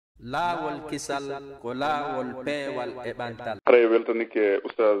laawolkisal ko laawol peewal e ɓantal. Hara weltanike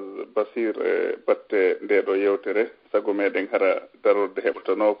Oustaz Bachir batte nde ɗo yewtere sago meɗen hara darorde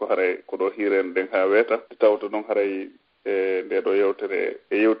heɓtano ko haray ko ɗo hiren den ha weeta tawta noon haray nde ɗo yewtere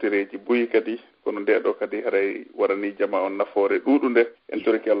e yewtereji buyi kadi kono nde ɗo kadi haray warani jama on nafoore ɗuɗunde en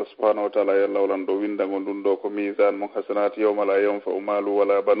toriki Allah subhanahu wa ta'ala ya lawlan ɗo windango ndun ɗo ko misan mon hasanati yawma la yanfa'u malu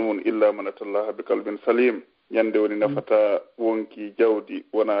wala banun illa man atallaha bi qalbin salim. Ñande woni nafata wonki jawdi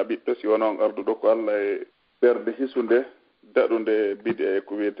wona ɓiɗɗo si wona on arduɗo ko Allah e ɓerde hisunde daɗunde bide e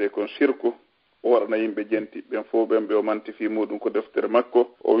ko wiyete kon shirku o waɗana yimɓe jenti ɓen fof ɓen ɓe o mantifi muɗum ko deftere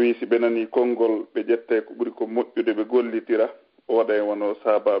makko o wi si ɓe nani konngol ɓe ƴette ko ɓuri ko moƴƴude ɓe gollitira o waɗa e wono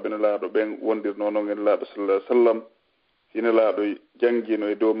sahabaɓe ne laaɗo ɓen wondirno noon en laaɗo sallallahu alih w sallam sine laaɗo janngino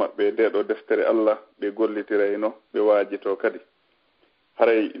e dow maɓɓe nde ɗo deftere Allah ɓe gollitirayno ɓe waajito kadi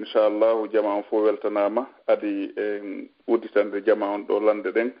haray inchallahu jama on fof weltanama adi en udditande jama on ɗo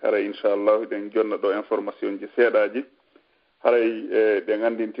lande ɗen haray inchallahu ɗen jonna ɗo information ji seeɗaji haray ɗen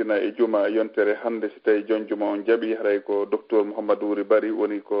andintina e juma yontere hande si tawi jon juma on jaaɓi haray ko docteur Mouhammad Bachir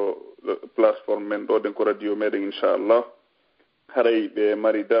woni ko plateforme men ɗo ɗen ko radio meɗen inchallah haray ɓe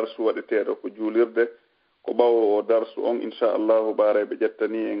mari darsu waɗeteɗo ko juulirde ko ɓawo o darsu on inchallahu ɓaare ɓe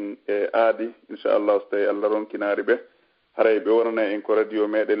ƴettani en e aadi inchallahu so tawi Allah ronkinari ɓe haray ɓe wonana en ko radio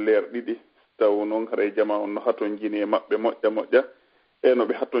meɗen leer ɗiɗi taw noon haray jama on no haton jini e maɓɓe moƴƴa e no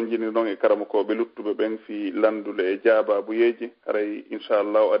ɓe hatton jini noon e karamakoɓe luttuɓe ɓen fi landule e jaababuyeji haray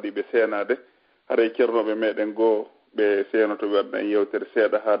inchallahu adi ɓe seenade haray ceernoɓe meɗen goo ɓe seenoto ɓe waɗna en yewtere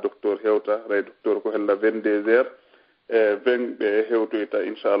seeɗa ha docteur hewta haray docteur ko hella 22 heures e 20 ɓe hewtoyta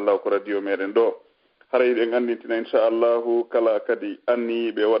inchallahu ko radio meɗen ɗo haray ɗen andintina inchallahu kala kadi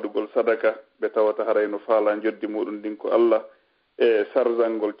anniyiɓe waɗugol sadaka ɓe tawata haray no faala joddi muɗum ndin ko Allah e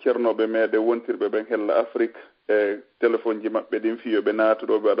sarjangol ceernoɓe meɗen wontirɓe ɓen hella Afrique e téléphone ji maɓɓe ɗin fiyo ɓe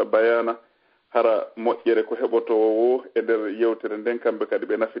naatuɗo ɓe waɗa bayana hara moƴƴere ko heɓotowo e nder yewtere nden kamɓe kadi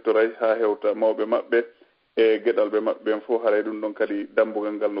ɓe nafitoray ha hewta mawɓe maɓɓe e geɗalɓe maɓɓe ɓen fof haray ɗum ɗon kadi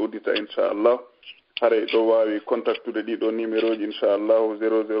dambugal ngal no uddita inchallah haray ɗo wawi contactude ɗiɗo numéro ji inchallahu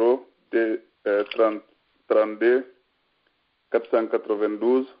 00 32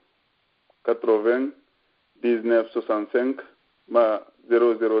 492 80 19 65 ma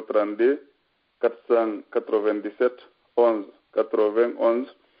 0032 497 11 91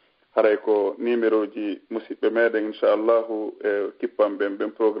 haray ko numéro ji musidɓe meɗen inchallahu e kippan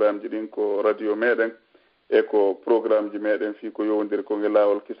ɓen programme ji ɗin ko radio meɗen e ko programme ji meɗen fi ko yowodiri ko ngel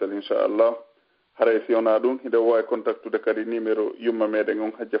laawol kisal inchallah haray si wona ɗum hiɗa wawi contactude kadi numéro yumma meɗen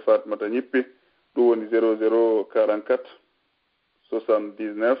on hajja Fatmata ñippi ɗum woni 0044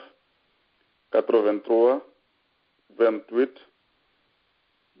 79 83 28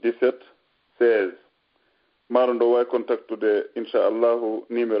 17 16 maɗo ndo wawi contactude inchallahu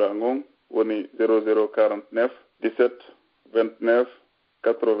numéro an on woni 0049 17 29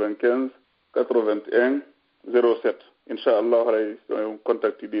 95 81 07 inchallahu haray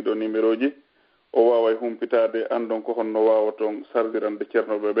contacte ɗiɗo numéro ji o wawa humpitade andon ko honno wawa toon sardirande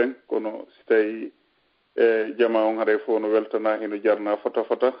ceernoɓe ɓen kono si tawi e jama on haray fof no weltana hino jarna fota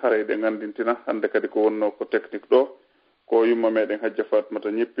haray ɗe gandintina hande kadi ko wonno ko technique ɗo ko yumma meɗen hajja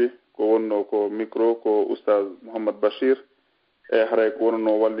Fatmata ñippi ko wonno ko micro ko Oustaz Mouhammad Bachir e haray ko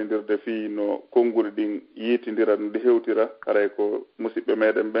wonno wallidirde fi no konnguli ɗin yiitidira nde hewtira haray ko musidɓe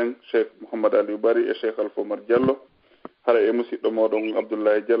meɗen ɓen Cheikh Mouhammad Aliou Bari e Cheikh Alpha Omar Diallo haray e musidɗo moɗon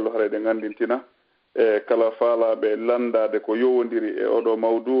Abdoulaye Diallo haray ɗe gandintina e kala faalaɓe landade ko yowodiri e oɗo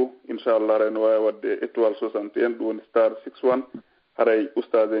mawdu inchallah haray no wawi wadde étoile 61 ɗum woni star 61 haray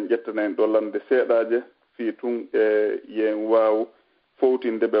oustaz en ƴettana en ɗo lande seeɗaje fi tun e yen waw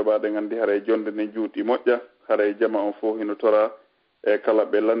fowtinde ɓe ɓaɗe gandi haray jonde ne juuti moƴƴa haray jama on fof hino tora e kala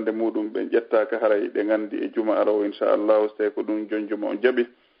ɓe lande muɗum ɓe ƴettaka haray ɗe gandi e juma ara o inchallahu so tawi ko ɗum jon juma on jaaɓi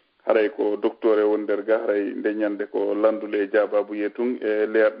haray ko docteur e won nder ga haray nde ñande ko landule e jababuye tun e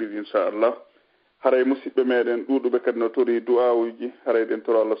leerɗiɗi inchallah haray musidɓe meɗen ɗuɗuɓe kadi no tori du'awuji haray ɗen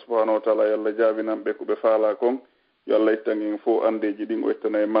toro Allah subhanahu wa ta'ala yo Allah jaabinanɓe ko ɓe faala kon yo Allah ittan en fof andeji ɗin o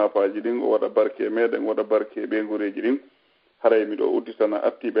ittana e mapaji ɗin o waɗa barke meɗen waɗa barke e ɓeygureji ɗin haray miɗo udditana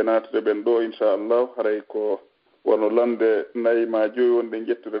attiɓe natude ɓen ɗo inchallah haray ko wono lande nayyi ma joyi wonɗe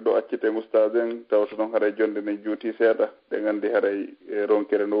ƴettude ɗo acciten oustaz en tawta noon haray jonde ne juuti seeɗa ɗe gandi haray e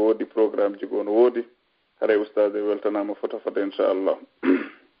ronkere no woodi programme ji goo no woodi haray oustaz e weltanama fota inchallah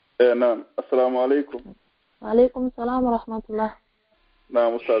naam assalamu aleykum. Waaleykum salam wa rahmatullah.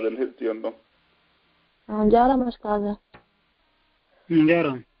 Naam oustaz en heɗti on ɗon. Jarama oustaz.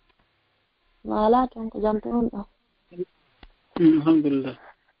 Jarama. Ma ala toon ko jam toon ɗo. Alhamdulillah.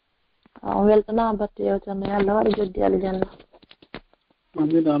 On weltanama batte yewtere no Allah waɗi joddi aljanna.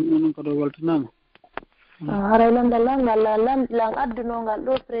 Amin non ko do waltanama. Haray lamdal lang addunongal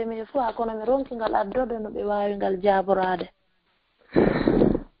ɗo premier fois kono mi ronki ngal addode no ɓe wawi ngal jaborade.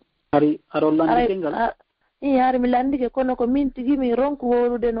 Hari aɗo landike ngal? Hari mi landike kono ko min tigi mi ronku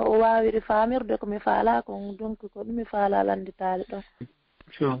wolude no o wawiri famirde ko mi faala ko donc ko ɗum mi faala landitade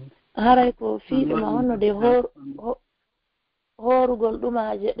ɗon. Haray ko fiiɗuma honno de horugol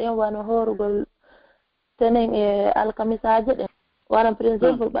ɗumaje ɗen wano horugol tenen e alkamisaje ɗen. Wana par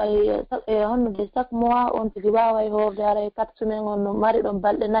exemple ɓay honno de chaque mois on tigi wawa horde haray 4 semaines on no mari ɗon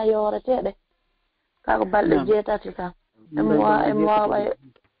balɗe 4 yoreteɗe kako balɗe 7 kam e mois ɓay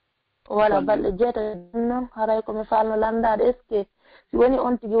wala balɗe 7 noon haray komi falno landade est ce que si woni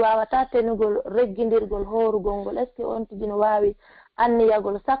on tigi wawata tenugol regguidirgol horugol ngol est ce que on tigi no wawi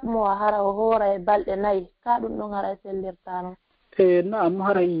anniyagol chaque mois hara o hoora e balɗe 4 ka ɗum ɗon haray sellirta noon. Naam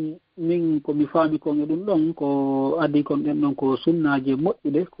haray min komi faami kon e ɗum ɗon ko adi kon ɗen ɗon ko sunnaji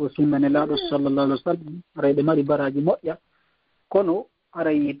moƴƴuɗe ko sunnane laaɗo sallallahu alaihi wa sallam haray ɗe mari baraji moƴƴa kono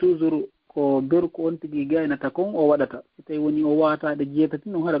haray toujours ko beru ko on tigi gaynata kon o waɗata so tawi woni o watade 7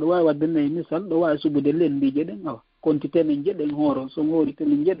 ɗon haɗa ɗo wawi wadde nayi misal ɗo wawi subude lendije ɗen awa konti tenen jeɗen hooro so hoori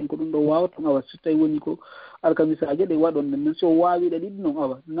tenen jeɗen ko ɗum ɗo wawata awa so tawi woni ko alkamisaje ɗe waɗon nden men so wawiɗe ɗiɗi noon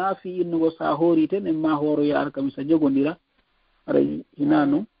awa naafi innugo sa hoori ten en ma hooroya alkamisa jogodira haray hina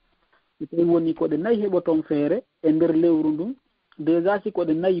noon so tawi woni koɗe 4 heɓoton feere e nder lewru ndun déjà si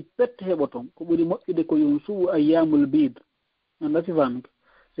koɗe 4 pette heɓoton ko ɓuri moƴƴude ko yon suɓu ayyamul bid anda si famike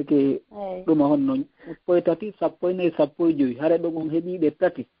c'est que ɗuma honno 3 4 15 haray ɗo on heɓiɗe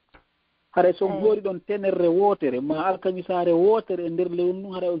 3 haray so goori ɗon tenerre wootere ma alkamisare wootere e nder lewru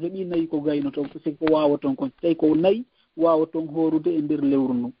ndun haray on heeɓi 4 ko gaynoton si ko wawaton kon tawi ko 4 wawaton hoorude e nder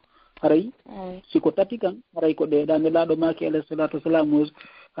lewru ndun haray siko 3 kan haray ko ɗeɗa nelaɗo maki alayhi salatu wasalam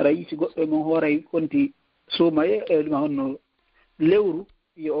haray si goɗɗo mon hooray konti suuma e ɗuma honno lewru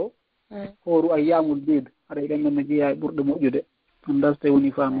yo hooru ayyamul bid haray ɗen noon no jeeya e ɓurɗo moƴƴude on das tawi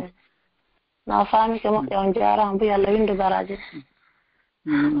woni faami no faami ke moƴƴe on jarama bo Allah windu baraji.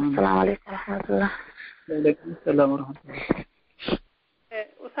 Assalamu aleykum warahmatullah. Waaleykum salam warahmatullah.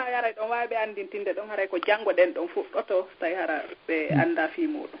 Usa yaray ɗon wawi ɓe andintinde ɗon haray ko janngo ɗen ɗon fuɗɗoto tawi hara ɓe anda fi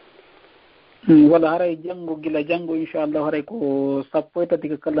muɗum. Wala haray janngo gila janngo inchallah haray ko 13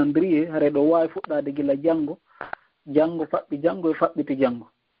 ko calendrier haray ɗo wawi fuɗɗade gila janngo faɓɓi janngo e faɓɓiti janngo.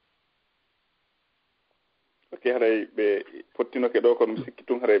 Ok haray ɓe pottinoke ɗo kono mi sikki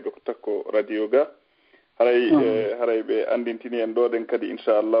tun haray ɓe ko takko radio ga haray ɓe andintini en ɗo ɗen kadi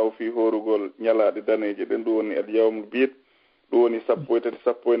inchallahu fi horugol ñalaɗe daneje ɗen ɗum woni alyawmul bid ɗum woni 13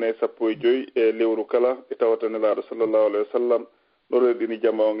 14 15 e lewru kala ɓe tawata nelaɗo sallllahu alayhi wa sallam ɗo reɗini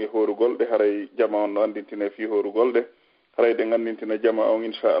jama on e horugol ɗe haray jama on no andintine fi horugol ɗe haray ɗe andintina jama on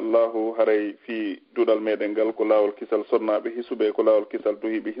inchallahu haray fi duɗal meɗen ngal ko laawol kisal sonnaɓe hisuɓe ko laawol kisal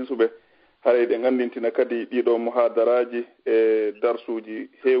duhiɓe hisuɓe haray ɗe andintina kadi ɗiɗo muhadaraji e darsuji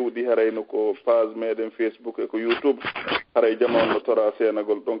hewɗi harayno ko page meɗen Facebook e ko YouTube haray jama on no tora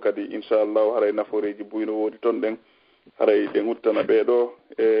senagol ɗon kadi inchallahu haray naforeji buyno woodi toon ɗen haray ɗen uttana ɓeeɗo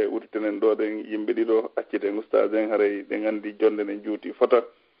e udditenen ɗo ɗen yimɓe ɗiɗo acciten Oustaz en haray ɗen andi jonde ɗen juuti fota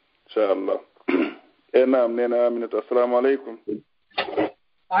inchallah. Naam nena Aminata assalamu aleykum.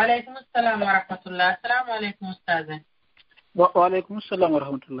 Waaleykum assalam wa rahmatullah. Assalamu aleykum Oustaz en. Waaleykum assalam wa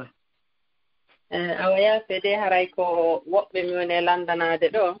rahmatullah. Awa yaafede haray ko woɓɓe mi woni e landanade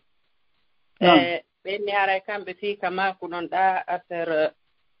ɗo ɓenni haray kamɓe fiika maku noon ɗa affaire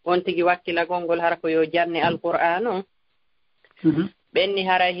on tigi wakkilagol ngol hara ko yo janne alqur'an o ɓenni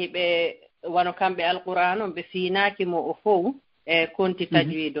haray hiɓe wano kamɓe alqur'an on ɓe fiinaki mo o fof e konti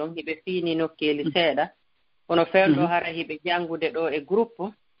tajwid on hiɓe fiini nokkeli seeɗa kono fewɗo haray hiɓe janngude ɗo e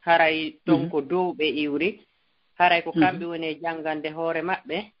groupe haray ton ko dow ɓe iwri haray ko kamɓe woni e janngande hoore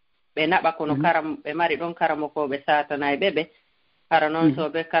maɓɓe ɓe naɓa kono ɓe mari ɗon karamokoɓe satanayɓe ɓe hara noon so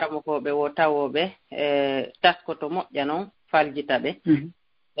ɓe karamokoɓe wo tawoɓe taskoto moƴƴa noon faljita ɓe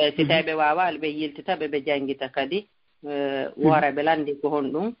si tawi ɓe wawali ɓe yiltita ɓe janngita kadi wora ɓe landi ko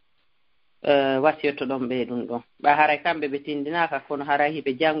hon ɗum wasiyotto ɗon ɓe ɗum ɗon ɓa haray kamɓe ɓe tindinaka kono haray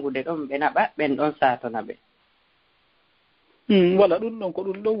hiɓe janngude ɗon ɓe naɓa ɓen ɗon satana ɓe wala ɗum ɗon ko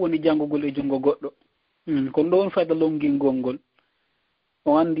ɗum ɗon woni janngugol e junngo goɗɗo kono ɗo on fayda longingol ngol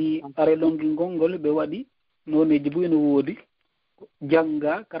o andi are longingol ngol ɓe waɗi noneji buyno woodi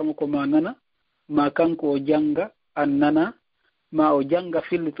jannga karmo ko ma nana ma kanko o jannga an nana ma o jannga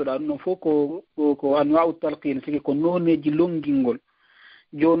fillitoɗa ɗum ɗon fof ko anwa'u talqin siki ko noneji longingol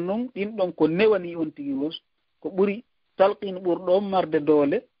joni noon ɗin ɗon ko newani on tigi wos ko ɓuri talqin ɓurɗo on marde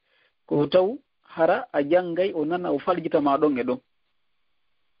doole ko taw hara a janngay o nana o faljitama ɗon e ɗon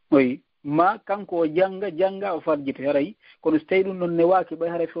oyi ma kanko janga o farjite haray kono so tawi ɗum ɗon newaki ɓay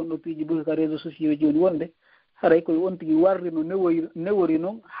haray fewn ɗo piiji buki ka réseaux sociaux joni wonde haray koye on tigi warri no newori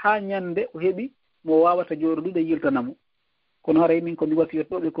noon ha ñande o heeɓi mo wawata jooɗoɗuɗe yiltanamo kono haray min komi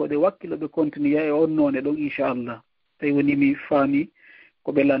wasiyottoɓe ko ɗe wakkilo ɓe continue e on noone ɗon inchallah tawi woni mi faami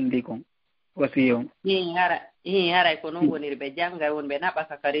ko ɓe landi kon wasiya on haray ko noon woniri ɓe jangga wonɓe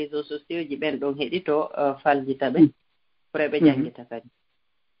naɓaka ka réseaux sociaux ji ɓen ɗon heɗito faljita ɓe pour ɓe janggita kadi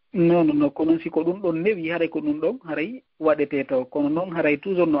non ko noon siko ɗum ɗon newi haray ko ɗum ɗon haray waɗete taw kono noon haray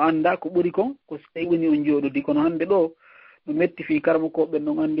toujours no annda ko ɓuri kon ko so tawi woni on jooɗodi kono hannde ɗo no metti fi karmakoɓe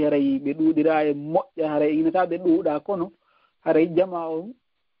noon anndi haray ɓe ɗuuɗira e moƴƴa haray inata ɓe ɗuuɗa kono haray jama on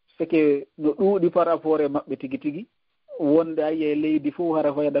seke no ɗuuɗi par rapport e maɓɓe tigi tigi wonde ayi e leydi fof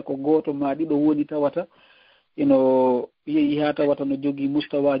hara fayda ko gooto ma ɗiɗo woni tawata ino yeehi ha tawata no jogii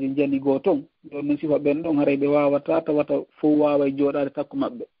mustawaji jani goo ton ɗon noon sifa ɓen ɗon haray ɓe wawata tawata fof wawa e jooɗade takko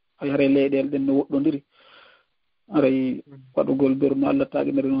maɓɓe hay haray leyɗele ɗen no woɗɗodiri haray waɗugol berno Allah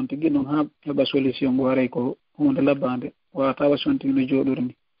taƴinere noon tigui noon ha heɓa solution ngo haray ko hunde labbande wawata wasontigui no jooɗori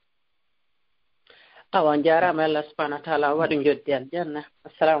ni awa jarama Allah subahanahu wa taala waɗu joddi aljanna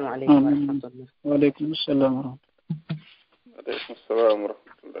assalamu aleykum wa rahmatullah waaleykum assalam wa rahmatullah aleykum assalam wa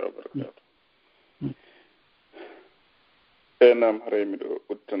rahmatullahi wa barakatuh nam haray miɗo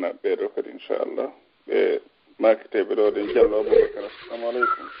udditana ɓeɗo kadi inchallah ɓe makiteɓe ɗo ɗen Diallo Aboubacar assalamu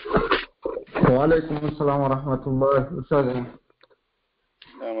aleykum waaleykum assalam wa rahmatullah Oustaz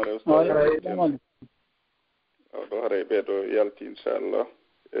namare Oustaz ɗo haray ɓeɗo yalti inchallah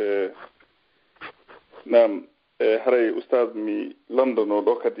nam haray Oustaz mi landono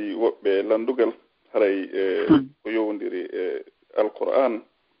ɗo kadi woɓɓe landugal haray ko yowdiri alquran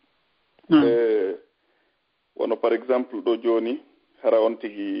wono par exemple ɗo joni hara on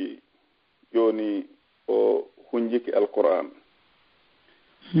tigi joni o hunjiki alquran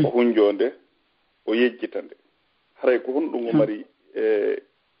o hunjonde o yejjitande haray ko honɗum o mari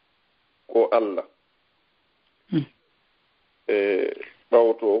ko Allah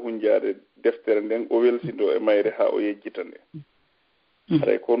ɓawto hunjade deftere nden o welsindo e mayre ha o yejjitande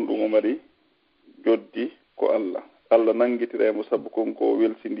haray ko honɗum o mari joddi ko Allah nanguitiremo saabu konko o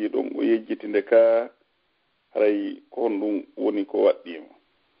welsindi ɗon o yejjitinde ka haray ko honɗum woni ko waɗɗimo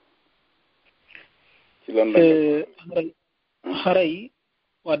haray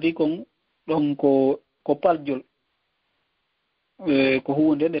waddi kon ɗon ko paljol ko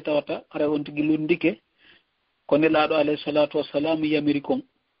hunde nde tawata haray on tigi lundike ko nelaɗo alayhi salatu wassalam yamiri kon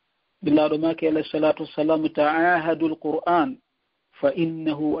billaɗo make alayhi salatu wassalam ta'ahadu alquran fa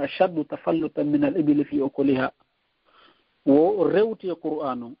innahu ashaddu tafallutan min al-ibli fi ukuliha wo rewti e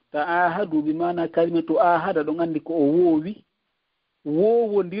qur'an o ta'ahadu bi mana kalimatu ahada ɗon andi ko o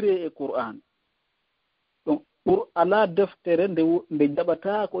wowodire e qur'an ɗon ala deftere nde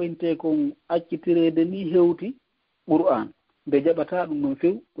jaɓata ko inte kon accitirede ni hewti qur'an nde jaɓata ɗum noon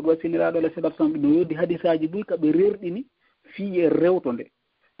few ko ɗum wasiliraɗo alayhi salatu wasalam no yoddi hadisaji ɗuy kaɓe rerɗini fii e rewto nde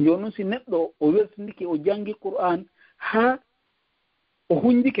joni noon si neɗɗo o weltindiki o jangi qur'an ha o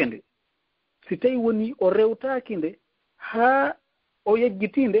hunjike nde si tawi woni o rewtaki nde ha o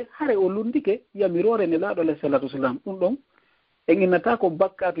yejjitinde hare o lundike yamirore ne laaɗo alayhi salatu wasalam ɗum ɗon en innata ko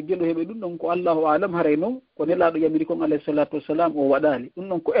bakkatu jelo heɓe ɗum ɗon ko allahu alam haray noon ko nelaaɗo yamiri kon alayhi salatu wasalam o waɗali ɗum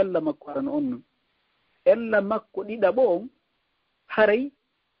ɗon ko ella makko arano on noon ella makko ɗiɗaɓo on haray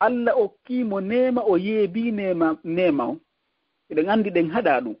Allah okkimo nema o yeebi nema o eɗen andi ɗen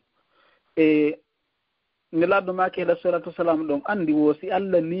haɗa ɗum e nelaaɗo make alayhi salatu wasalam ɗon andi wo si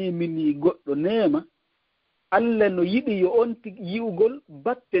Allah nemini goɗɗo nema Allah no yiɗi yo on yi'ugol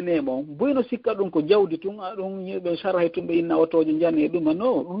batte nema on boyno sikka ɗum ko jawdi tun aɗon yiɓe sarhay tun ɓe inna otoje jani e ɗuma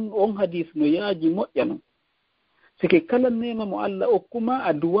no ɗum on hadis no yaaji moƴƴa non sike kala nema mo Allah okkuma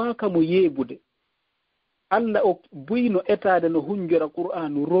a duwaka mo yeebude Allah o buyno etade no hunjora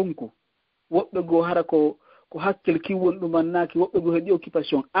qur'anu ronku woɓɓe goo hara ko hakkil kiwon ɗumannaki woɓɓe goo heeɗi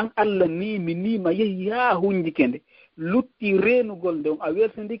occupation an Allah nima yehi ha hunjikende lutti renugol nde on a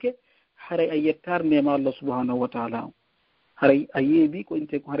weltindike haray a yettar nema Allah subhanahu wa ta'ala on haray a yeebi ko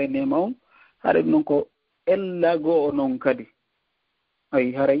inte ko haray nema on haray noon ko ellago o noon kadi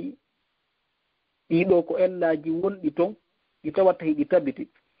ay haray ɗiɗo ko ellaji wonɗi toon ɗi tawata hiɗi tabiti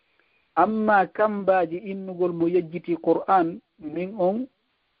amma kambaji innugol mo yejjiti qur'an min on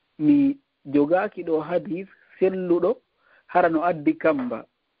mi jogaki ɗo hadis selluɗo hara no addi kamba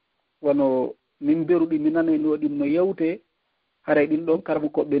wono min beruɗi mi nanayno ɗin no yewte haray ɗin ɗon karmo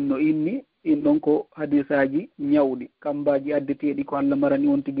ko ɓen no inni ɗin ɗon ko hadisaji ñawɗi kambaji addeteɗi ko Allah marani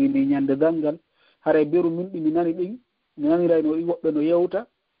on tigi ni ñande dangal haray beru min ɗi mi nani ɗin mi nanirayno woɓɓe no yewta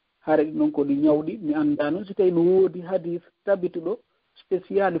haray ɗin ɗon ko ɗi ñawɗi mi anda noon si tawi no woodi hadis tabituɗo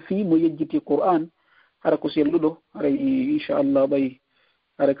spécial fi mo yejjiti Qur'an hara ko selluɗo hara inchallah ɓay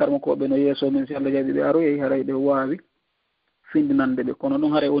hara karmakoɓe no yeeso men si Allah jaaɓi ɓe aroye haray ɓe waawi findinande ɓe kono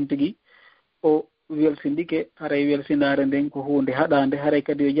ɗum haray on tigi o welsindike haray welsindare nden ko hunde haɗande haray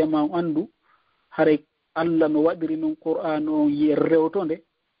kadi yo jama andu haray Allah no waɗiri noon Qur'an on rewtonde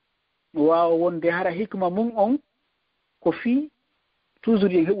no wawa wonde hara hikma mum on ko fi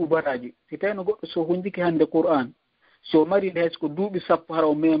toujours yen heɓu baraji si tawi no goɗɗo so hunjiki hande Qur'an so mari nde hayso ko duuɓi sappo hara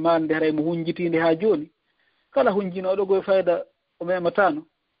o memande haray mo hunjitinde ha joni kala hunjinoɗo goye fayda o mematano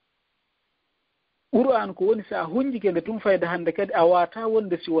Qur'an ko woni sa hunjike nde tum fayda hande kadi a wata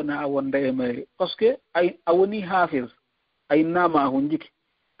wonde si wona a wonda e mayre parce que a woni hafiz a innama a hunjike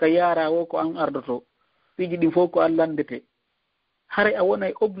ka yara wo ko an ardoto fiji ɗin fof ko an landete haray a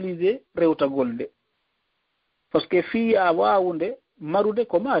wonay obligé rewtagol nde parce que fi a wawunde marude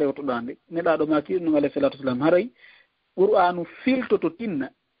ko ma rewtoɗa nde neɗaɗo ma kiɗum alayhi salatu wasalam haray Qur'anu filtoto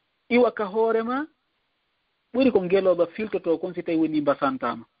tinna iwa ka hoorema ɓuri ko ngeloɓa filtoto kon si tawi woni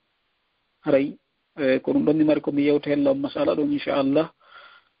mbasantama haray ko ɗum ɗon mi mari komi yewta hella masala ɗon inchallah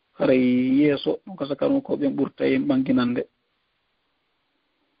haray yeeso ɗum ko sakarmo ko ɓen ɓurta en ɓanginande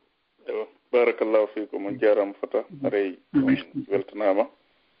barakallahu fikum on jarama fota haray weltanama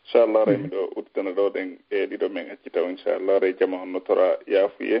inchallah haray miɗo udditana ɗo ɗen e ɗiɗo men accita o inchallah haray jama honno tora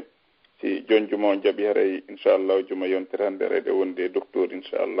yaafuye si jon juma on jaaɓi haray inchallah juma yontere hande haray ɗe wonde docteur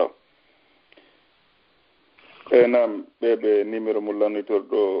inchallah nam ɓeɓe numéro mum lannitor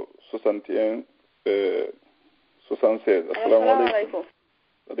ɗo 61 76 assalamu aleykum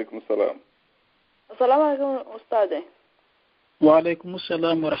aleykum salam assalamu aleykum oustaz wa aleykum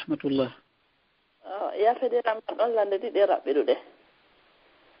salam wa rahmatullah yafederam ɗon lande ɗiɗi raɓɓiɗuɗe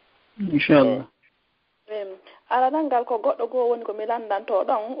inchallah aranal ngal ko goɗɗo goo woni ko mi landanto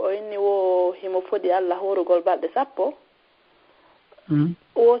ɗon o inni wo himo fodi Allah horugol balɗe 10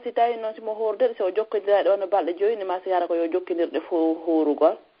 o si tawi noon simo hordeɗe so o jokkodiraɗe ono balɗe 5 ni ma si hara ko yo jokkodirɗe fo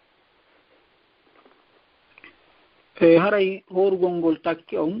horugol haray horugol ngol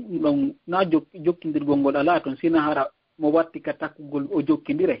takki on ɗon na jokkidirgol ngol ala toon sina hara mo watti ka takkugol o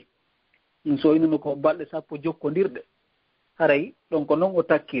jokkidire so innino ko balɗe 10 jokkodirɗe haray ɗon ko noon o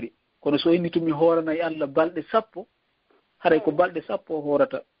takkiri kono so inni tumi horanayi Allah balɗe 10 haray ko balɗe 10 o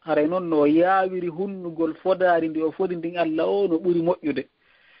horata haray noon no yawiri hunnugol fodari ndi o fodi ndin Allah o no ɓuri moƴƴude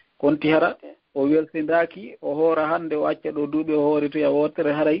konti hara o welsindaki o hoora hande o acca ɗo duuɓi o hooritoya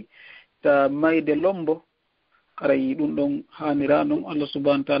wotere haray ta mayde lombo haray ɗum ɗon hanira noon Allah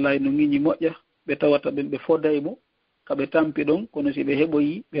subhanahu wa ta'ala no ŋiñi moƴƴa ɓe tawata ɓen ɓe fodaymo kaɓe tampi ɗon kono si ɓe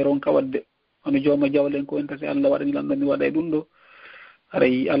heɓoyi ɓe ronka wadde hono jooma jawlen ko enta si Allah waɗani lamɗo mi waɗa e ɗum ɗo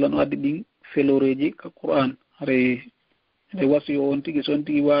haray Allah no addi ɗin feloreji ka Qur'an haray e wasi o on tigi so on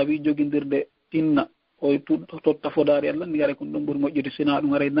tigi wawi joguidirde inna o totta fodari Allah ndi haray kon ɗon ɓuuri moƴƴude sina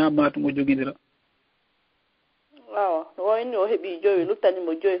ɗum haray na matum o joguidira wawa o inni o heeɓi 5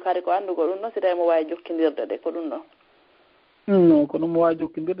 luttanimo 5 kadi ko andugo ɗum noon si tawi mo wawi jokkidirde de ko ɗum ɗon non ko ɗum mo wawi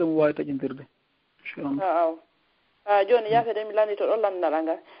jokkidirde mo wawi taƴidirde inchallah joni yafede mi landito ɗon landal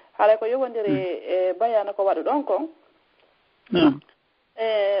ngal haray ko yowodiri e bayana ko waɗu ɗon kon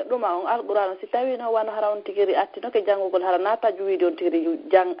ɗuma on alqur'an si tawi no wano hara on tigiri atti noke janngugol hara na tajwidi on tigiri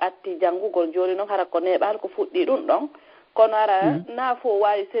atti janngugol joni noon hara ko neɓal ko fuɗɗi ɗum ɗon kono hara na fo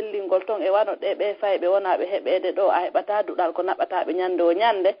wawi sellingol ton e wano ɗe ɓe fayɓe wonaɓe heɓede ɗo a heɓata duɗal ko naɓataɓe ñande o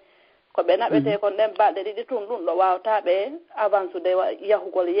ñande ko ɓe naɓete kon ɗen balɗe ɗiɗi tun ɗum ɗo wawtaɓe avance ude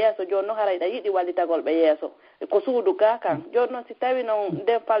yahugol yeeso joni noon hara iɗa yiiɗi wallitagol ɓe yeeso ko suudu ga kan joni noon si tawi noon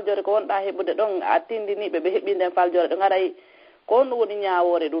nden faljore ko wonɗa heɓude ɗon a tindiniɓe ɓe heeɓi nden faljore ɗon haray ko on woni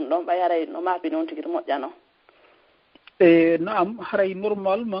ñaawore ɗum ɗon ɓay haray no maapi noon tigi to moƴƴano naam haray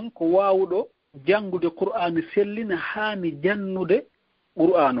normalement ko wawuɗo janngude Qur'an sellina haani jannude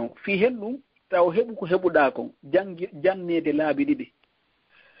Qur'an o fi hen ɗum taw heɓu ko heɓuɗa kon jannede laabi ɗiɗi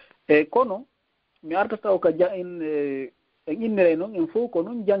kono mi arta taw ka en innire noon en fof ko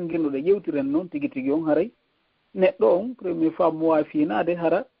noon jangguinoɗe yewtiren noon tigi tigi on haray neɗɗo on premier fois mo wawi finade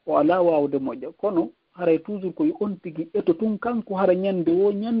hara o ala wawde moƴƴa kono haray toujours koye on tigi eto tun kanko hara ñande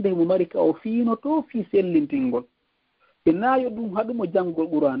wo ñande mo mari ka o fiinoto fi sellintingol e naayo ɗum haɗumo janngol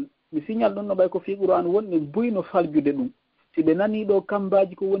Qur'an mi signal ɗon no ɓay ko fi Qur'an wonɓe buyno faljude ɗum si ɓe nani ɗo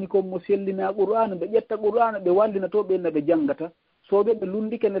kambaji ko woni ko mo sellina Qur'an ɓe ƴetta Qur'an ɓe wallina to ɓenna ɓe janggata soɓe ɓe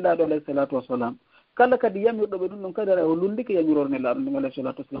lundike nelaɗo alayhi salatu wassalam kala kadi yamirɗo ɓe ɗum ɗon kadi ara o lundike yamirore nelaɗo ɗum alayhi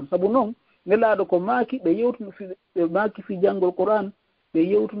salatu wassalam saabu noon nelaɗo ko maaki ɓe yewtuno ɓe maaki fi janngol Qur'an ɓe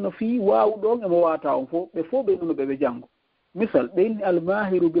yewtuno fi wawɗon emo wata on fof ɓe fof ɓe ɗuno ɓeɓe janngo misal ɓe inni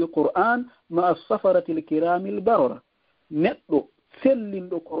almahiru bil Qur'an ma as-safarati l kiramil barora neɗɗo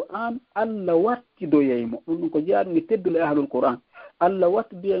sellinɗo Qur'an Allah wattidoyaymo ɗum ɗum ko jaaɗumi teddule ahlul Qur'an Allah wat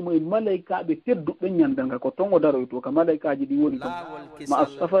biya mo malaika be teddu be nyandal ga ko tongo daro to ka malaikaaji di woni ma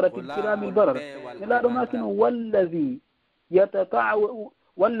as-safarati kiramil barar ila do makin wallazi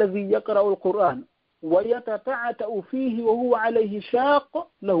yaqra'u al-Qur'an wa yatata'atu fihi wa huwa alayhi shaq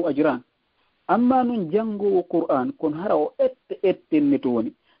lahu ajran amma nun jango Qur'an kon hara o ette neto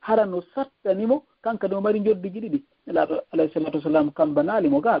woni hara no sattanimo kanka do mari joddi jidi ila do alayhi salatu wasalam kam banali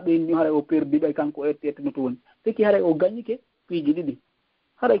mo ga be ni hara o perdi bay kanko ette neto woni teki hara o gagnike piiji ɗiɗi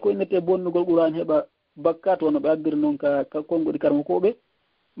haray ko innete bonnugol Qur'an heɓa bakkat wono ɓe addir noon ka konngodi karmo koɓe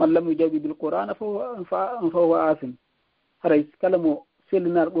man lam yujawi bil Qur'ana fa huwa asim haray kala mo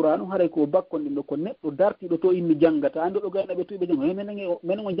sellinar Qur'an haray ko bakkon ɗin ɗo ko neɗɗo dartiɗo to inni janngata andi ɗo gaynaɓe tuyɓe jang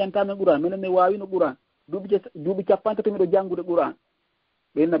minen o jantamen Qur'an minen mi wawino Qur'an duuɓi capante to miɗo janngude Qur'an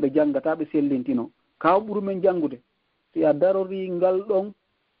ɓe inna ɓe janngata ɓe sellintino kaw ɓuru men janngude si a darori ngal ɗon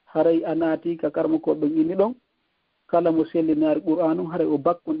haray a naati ka karmo koɓe inni ɗon kala mo sellinaari Qur'anu haray o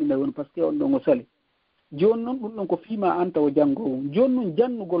bakkondina woni par ce que on ɗon o sali jooni noon ɗum ɗon ko fiima anta o janngoowo jooni noon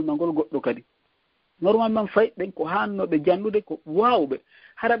janngugol ma ngol goɗɗo kadi normalement fayɓen ko haannoɓe janndude ko waawɓe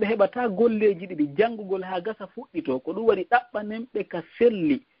hara ɓe heɓataa golleeji ɗiɗi janngugol haa gasa fuɗɗitoo ko ɗum waɗi ɗaɓɓanen ɓe ka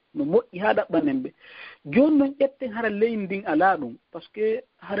selli no moƴƴi haa ɗaɓɓanen ɓe jooni noon ƴetten hara leydi ndin alaa ɗum par ce que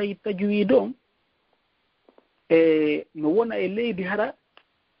haray tajwiid on e no wona e leydi hara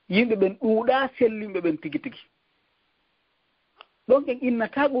yimɓe ɓen ɗuuɗaa sellimɓe ɓen tigi tigi ɗon en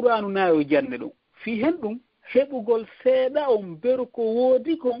innata Qur'anu nayo janne ɗum fi hen ɗum heɓugol seeɗa on beru ko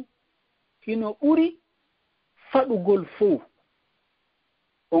woodi kon hino ɓuri faɗugol fof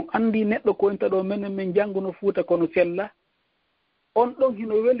on andi neɗɗo ko enta ɗo menen min jannguno Fuuta kono sella on ɗon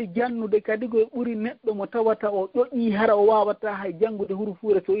hino weli jannude kadi ko ɓuri neɗɗo mo tawata o ƴoƴii hara o wawata hay janngude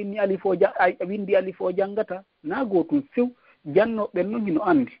hurufuure so inni alif o a windi alif o janngata na gootum few jannoɓen noon hino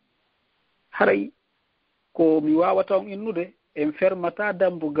andi haray ko mi wawata on innude en fermata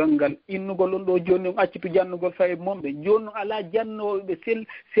dambugal ngal innugol on ɗo joni on accitu jannugol fayi momɓe joni on ala jannoɓe ɓe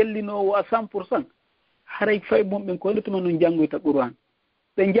sellinowo à 100%. haray fayi momɓen ko hollituma noon janngoyta Qur'an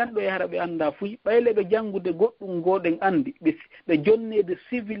ɓe janɗo e hara ɓe annda fuyi ɓayle ɓe janngude goɗɗum goɗen anndi ɓe jonnede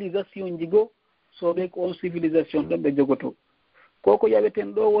civilisation ji goo so ɓe ko on civilisation ɗon ɓe jogoto koko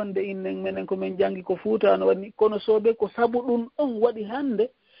yaweten ɗo wonde innen menen komin janngi ko Fuuta no waɗi kono so ɓe ko sabu ɗum on waɗi hannde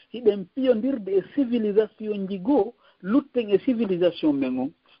hiɓen piyondirde e civilisation ji goo lutten e civilisation men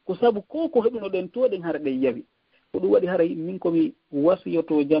on ko sabu ko heɓunoɗen toɗen hara ɗen yawi ko ɗum waɗi haray min komi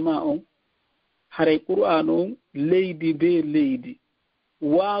wasiyoto jama on haray Qur'an on leydi be leydi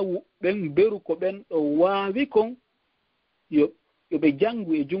waawu ɓen beru ko ɓen ɗo waawi kon yoɓe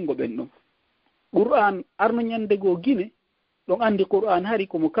janngu e junngo ɓen ɗon Qur'an arno ñande goo Guinée ɗon anndi Qur'an hari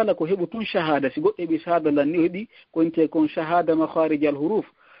komo kala ko heɓu tun shahada si goɗɗo heɓi shahada lanni o heɓi ko inte kon shahada makharij al huruf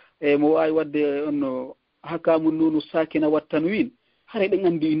e mo waawi wadde onno hakamu nunu sakina wat tanwin hare ɗen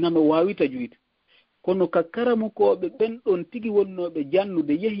anndi nano waawi tajwid kono ka karamukoɓe ɓen ɗon tigi wonnoɓe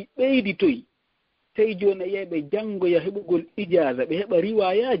jannude yehi ɓeyditoyi tawi joni yehi ɓe janngoya heɓugol ijaza ɓe heɓa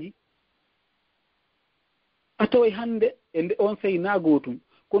riwayaji a taway hannde e nde on sayi na gootum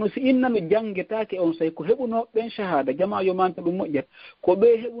kono si innano janngetake on sayi ko heɓunoɓe ɓen shahada jama yo manta ɗum moƴƴat ko ɓe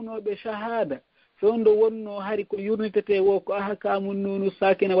heɓunoɓe shahada fewndo wonno hari ko yurnitete wo ko ahkamu nunu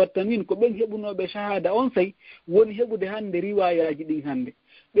sakina wat tanwin ko ɓen heɓunoɓe shahada on sayi woni heɓude hannde riwayaji ɗin hannde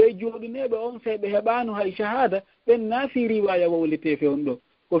ɓe jooɗineɓe on sayi ɓe heɓano hay shahada ɓen naafi riwaya wawlete fewn ɗo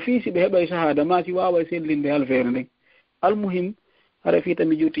ko fiisi ɓe heɓa shahada mati wawa sellinde halfeere nden almuhim hara fiita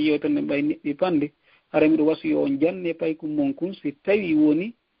mi juuti yewtande mbay niɗɗi pande hara miɗo wasiyo on janne paykum mon kun si tawi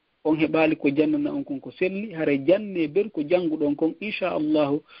woni on heɓali ko jannana on kon ko selli hara janne ber ko jannguɗon kon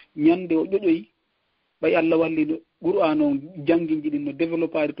inchallahu ñande o ƴoƴoyi ɓay Allah walliɗo Qur'an on jangguiji ɗin no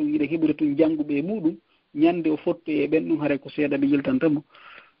développade tun yiɗa heɓude tun jannguɓe e muɗum ñande o fotte e ɓen ɗum haray ko seeɗa ɓe yiltantamo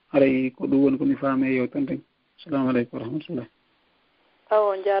haray ko ɗum woni komi faame e yewtanten assalamu aleykum wa rahmatullah awo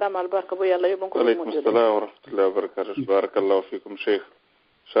on jarama albarka bo yallah yoɓon ko aleykum salam wa rahmatullahi wa barakatuh barakallahu fikum cheikh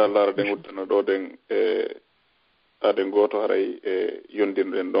inchallah ara ɗen uddano ɗo ɗen e aden goto haray e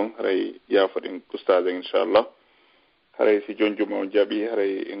yondinɗen ɗon haray yaafoɗen Oustaz inchallah haray si jon juma on jaaɓi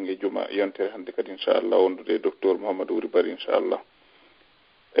haray en juma yontere hannde kadi inchallah wondude docteur Mouhammad Bari inchallah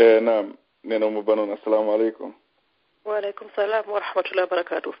naam nenomo banon assalamu aleykum wa aleykum salam wa rahmatullahi wa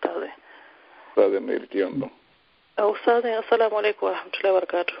barakatuh Oustaz Oustaz en heɗiti on ɗon Oustaz assalamu aleykum wa rahmatullahi wa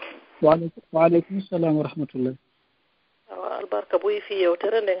barakatuh wa aleykum salam wa rahmatullah awa albarka boyi fi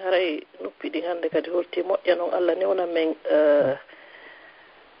yewtere nden haray nuppiɗi hannde kadi holti moƴƴa noon Allah newna men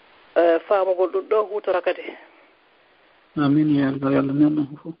faamugol ɗum ɗo hutora kadi amin ya Allah yallah newna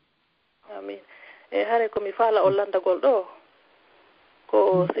fof amin e haray komi faala on landagol ɗo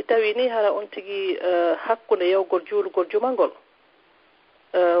ko si tawi ni hara on tigi hakkunde yewgol juulugol jumangol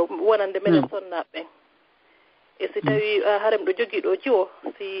wonande menen sonnaɓe e si tawi harem ɗo jogii ɗo jiwo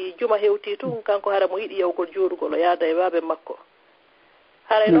si juma hewti tun kanko hara mo yiɗi yawgol juurugol o yaada e baabe makko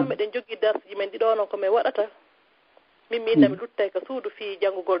haray noon meɗen jogii darsuji men ɗiɗo noon ko min waɗata min mi innami luttay ka suudu fii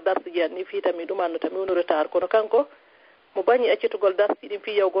janngugol darsuji an ni fii tan mi ɗumanno tan mi woni retard kono kanko mo bañi accitugol darsi ɗin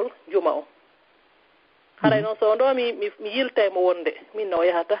fii yawgol juma o haray noon so ndo mi yiltay mo wonde min no o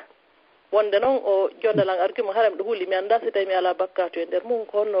yahata wonde noon o jondalan argument haram ɗo hulli mi annda si tawi mi ala bakkatu e nder mum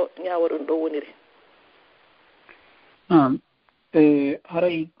ko honno ñaawa ɗum ɗo woniri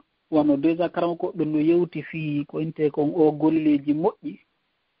haray wano déjà karama ko ɓen no yewti fii ko inte kon o golleji moƴƴi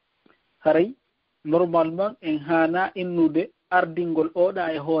haray normalement en haana innude ardingol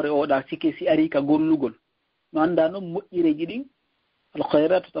oɗa e hoore oɗa sike si ari ka gollugol no annda noon moƴƴireji ɗin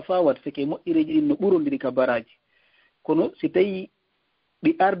alkhairatu tafawat sike moƴƴireji ɗin no ɓurodiri ka baraji kono si tawi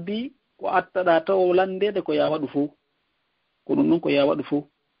ɗi ardi ko attaɗa taw landede ko ya waɗu fof ko ɗum noon ko ya waɗu fof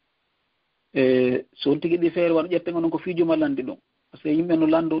so tigi ɗi feere wano ƴetten onon ko fiijuma landi ɗum par ce que yimɓe no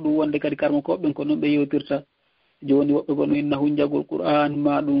lando ɗum wonde kadi karma koɓɓen ko noon ɓe yewtirta joni woɓɓe gono innahu jagol qur'an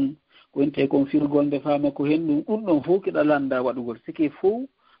ma ɗum ko inte kon firgol nde faama ko hen ɗum ɗon fof kiɗa landa waɗugol siki fof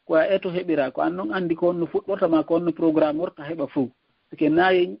ko a eto heɓira ko an noon andi ko honno fuɗɗortama ko honno programme worta heɓa fof sike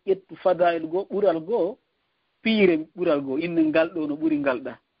nayi ƴettu fadail goo ɓural goo piire ɓural goo inne ngal ɗo no ɓuri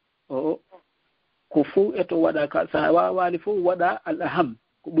ngalɗa o ko fof eto waɗa ka sa wawali fof waɗa al aham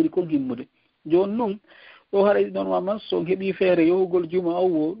ko ɓuri ko gimmude joni noon ɗo haɗa normalement so heeɓi feere yahugol juma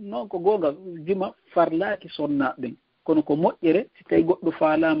o noon ko gonga juma farlaki sonnaɓen kono ko moƴƴere si tawi goɗɗo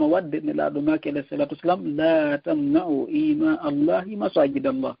faalama wadde ne laaɗo maki alayhi salatu wasalam la tamna'u ima allahi masajid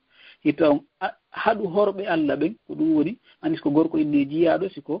allah hitaw haɗu horɓe allah ɓen ko ɗum woni anis ko gorko inne jiyaɗo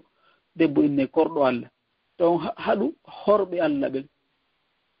siko debbo inne korɗo allah taw haɗu horɓe allah ɓen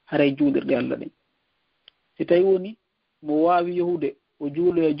haray juulirɗe allah ɗen si tawi woni mo wawi yahude o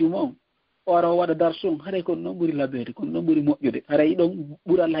juulo e juma on o ara o waɗa darsu on haray kono noon ɓuuri laɓede kono noon ɓuuri moƴƴude haray ɗon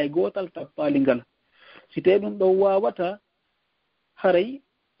ɓural hay gotal tappali ngal si tawi ɗum ɗon wawata haray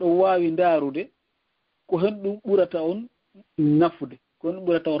ɗon wawi ndaarude ko hen ɗum ɓurata on nafude ko hen ɗum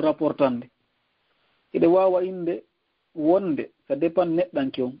ɓurata on rapportande hiɗe wawa inde wonde ça dépend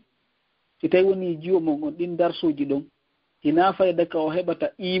neɗɗanke on si tawi woni jiwo mon on ɗin darsuji ɗon hina fayda ka o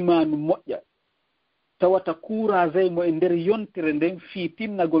heɓata imanu moƴƴa tawata courage mo e nder yontere nden fii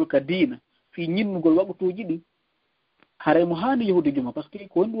tinnagol ka diina fii ñinnugol waɓutuji ɗin haray mo haani yahude juma par ce que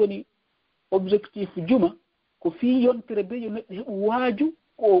ko honɗum woni objectif juma ko fii yontere be yo neɗɗo heɓu waaju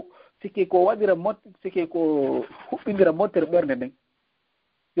ko sike ko waɗira sike ko huɓɓindira mottere ɓernde nden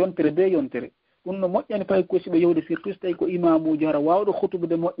yontere be yontere ɗum no moƴƴani pay ko siɓe yahude surtout so tawi ko imamuji hara wawɗo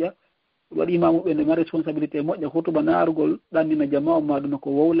hutubude moƴƴa waɗi imamuɓe nde ma responsabilité moƴƴa hutuba naarugol ɗannina jama o maɗum ko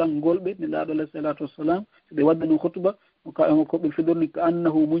wowlangol ɓe ne laaɗo alayhi salatu wassalam so ɓe wadda noon hutuba ko ɓe fidorni ko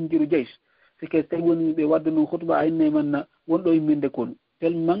annahu munjiru jeysh sike tawi woni ɓe wadda noon hutuba a inne manna wonɗo yimminde kon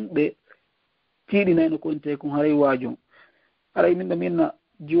tellement ɓe tiiɗinayno ko inte kon haray waajon haray min ɗo minna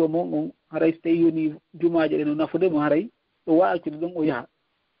jiwa mon on haray so tawi woni jumaje ɗe no nafude mo haray ɗo waaltude ɗon o yaha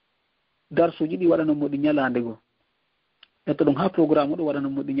darsuji ɗi waɗano moɗi ñalande goo hetto ɗum ha programme ɗo waɗano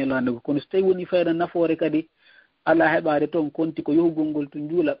moɗi ñalande goo kono so tawi woni fayda nafoore kadi ala heɓade toon konti ko yohugol ngol to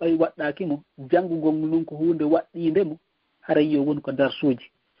njuula ɓay waɗɗakimo janngugol ngun ko hunde waɗɗindemo haray yo woni ko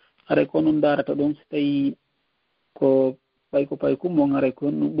darsuji haray ko noon darata ɗon so tawi ko pay kummon haray ko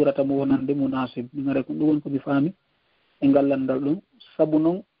ɗum ɓurata mo wonande mo nasib ɗum haray ko ɗum woni komi faami e ngallandal ɗum sabu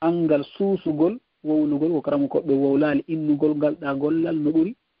noon angal suusugol wowlugol ko karamo koɓɓe wowlaali innugol ngalɗa gollal no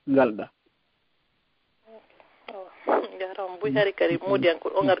ɓuri ngalɗa jaram buy hari kadi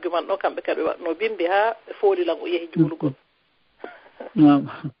modiyankol on argument ɗo kamɓe kadi ɓe waɗno bimbi ha foolilan o yehi juulugol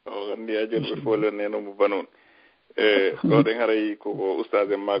o anndi a joni ɓe foolio neno mo banon ɗo ɗen haray koko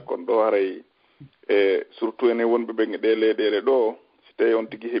oustaz en maak kon ɗo haray surtout enen wonɓe ɓen e ɗe leyɗele ɗo si tawi on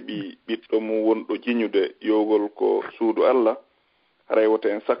tigi heeɓi ɓiɗɗo mum wonɗo jiñude yowgol ko suudu allah haray woto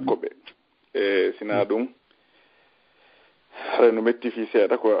en sakko ɓe sina ɗum haray no metti fi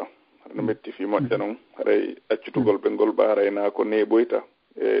seeɗa quoi no metti fi moƴƴa noon haray accutugol ɓe ngolɓa haray na ko neɓoyta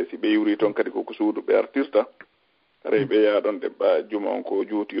si ɓe iwri toon kadi koko suudu ɓe artirta haray ɓe yaaɗon ɗe ɓa juma on ko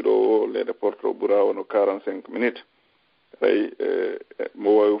juutiɗo o leyɗe porte o ɓura wono 45 minutes haray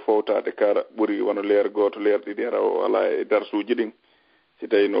mo wawi fowtade kara ɓuri wono leer goto leer ɗiɗi hara o ala e darsuji ɗin si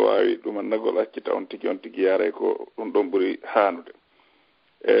tawi no wawi ɗumannagol accita on tigi yaray ko ɗum ɗon ɓuri hanude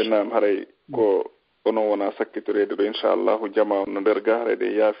nam haray ko onon wona sakkitorede ɗo inchallahu jama no nder ga haray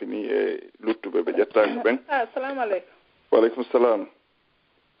ɗe yaafini e luttuɓe ɓe ƴettaki ɓen assalamu aleykum waleykum salam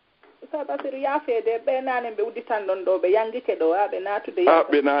Oustaz Bachir yaafede ɓe nane ɓe udditan ɗon ɗo ɓe yangike ɗo ha ɓe natude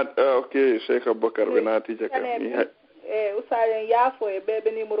ɓe naat ok Cheikh Aboubacar ɓe naati jaka e usayen yaafo e ɓeɓe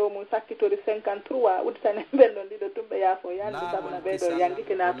numéro mum sakkitori 53 udditane ɓenɗon ɗiɗo tumɓe yaafo yande sabna ɓeyɗo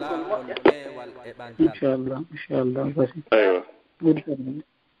yangike naatugol moƴƴa inchallah basi aywa udditane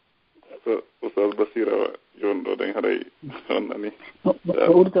ko Oustaz Bachir awa joni ɗo ɗen haɗay on nani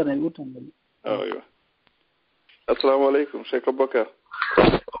udditane aywa assalamu aleykum Cheikh Aboubacar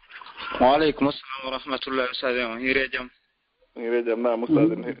waaleykum assalam wa rahmatullahi Oustaz on hiire jam naam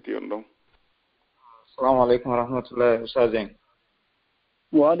Oustaz en hetti on ɗon assalamu aleykum wa rahmatullahi Oustaz en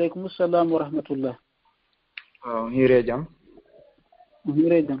waaleykum assalam wa rahmatullah hiire jam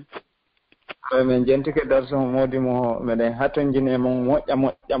min jentike darso modi mo meɗen hattonjini mon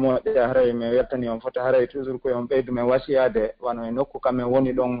moƴƴa haray mi weltani on fota haray toujours ko on ɓeydu men wasiyade wano e nokku kamen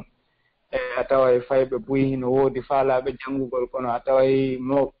woni ɗon a tawa e fayɓe buyi no woodi faalaɓe janngugol kono a tawa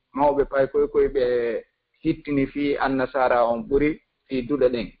mawɓe pay koye ɓe hittini fii annasara on ɓuri fii duɗe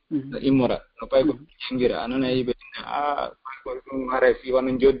ɗen no immora no pay ko janngira anon e yiɓe koye ɗum haray fii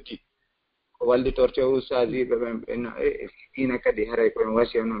wano joddi ko wallitorte ustasiɓe ɓen ɓen fiina kadi haray koyen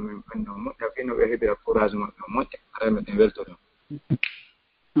wasiyano men ɓenno moƴƴa fii no ɓe heɓira courage maɓɓe moƴƴa haray meɗen weltoɗon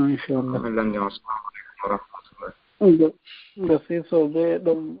inchallah komin lande on assalamu aleykum wa rahmatullah nde fisoɓe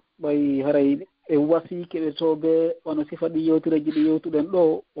ɗon ɓay haray e wasiike ɓe soɓe wono sifa ɗi yewtireji ɗi yewtuɗen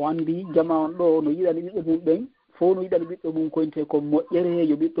ɗo o anndi jama on ɗo no yiɗani ɓiɓɓe mum ɓen fof no yiɗani ɓiɓɓe mum koyinte ko moƴƴere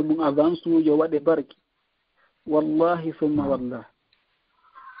yo ɓiɓɓe mum avance ujo waɗe barke wallahi summa wallah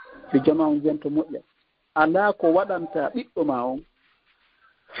so jama on jento moƴƴa alaa ko waɗanta ɓiɗɗo ma on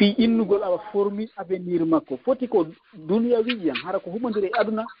fii innugol awa formi avenir makko foti ko duniya wiyan hara ko humondiri e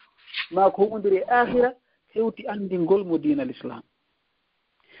aduna ma ko humondiri e ahira hewti anndingol mo diina l'islam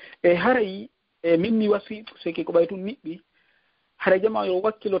e haray e min mi wasi seki ko ɓay tum niɓɓi hara jama yo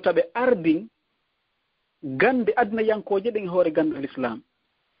wakkilo taɓe ardin gande aduna yankoje ɗen hoore gande l'islam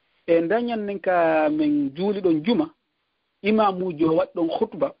e dañan nen ka min juuli ɗon juma imamujo waɗi ɗon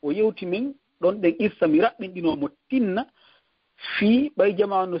khutba o yewti min ɗon ɗen issa mi raɓɓinɗinomo tinna fii ɓay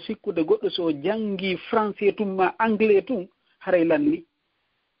jama no sikkude goɗɗo so janngi français tum ma anglais tum haray lanni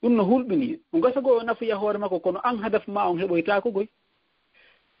ɗum no hulɓini o gasago o nafoya hoore makko kono an hadaf ma on heɓoytako goy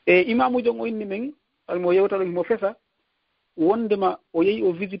e imamujo o inni men almo yewta ɗo himo fesa wondema o yehi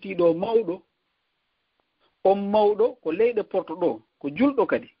o visiti ɗo mawɗo on mawɗo ko leyɗe porto ɗo ko julɗo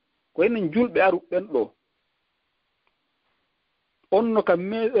kadi ko enen julɓe aru ɓen ɗo on no ka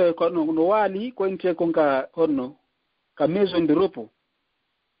no waali ko inte kon ka honno ka maison de repos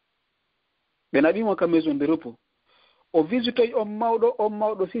ɓe naɓimo ka maison de repos o visitoy on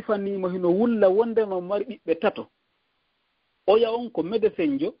mawɗo sifanimo hino wulla wondema mari ɓiɓɓe tato oya on ko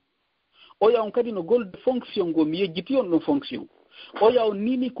médecin jo oya on kadi no golde fonction go mi yejjiti on ɗon fonction oya on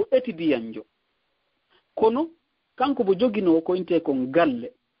nini ko étudiant jo kono kanko bo jogino ko inte kon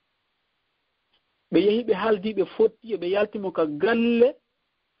galle ɓe yehi ɓe haaldi ɓe fotti ɓe yaltimo ka galle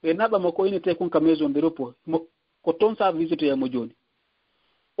ɓe naɓama ko inete kon ka maison de repos ko toon sa visitoyamo joni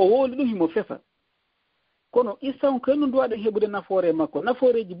o wowli ɗum himo fesa kono issa on ko henno duwaɗen heɓude nafoore makko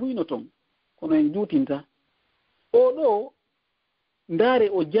nafooreji buyno toon kono en juutinta o ɗo ndaare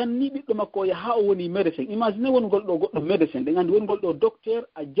o janni ɓiɗɗo makko o yaha o woni médecin imagine wongol ɗo goɗɗo médecin ɗe nganndi wongol ɗo docteur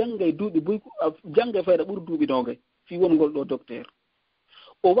a janngay duuɓi buy a janngay fayda ɓuri duuɓi nogay fii wongol ɗo docteur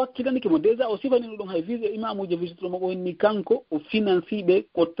o wakkilanike mo déjà o sifanino ɗum hay vise imamuji visite mo ɓonni kanko o financie ɓe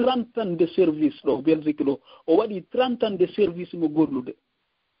ko 30 ans de service ɗo belgique ɗo o waɗi 30 ans de service mo gollude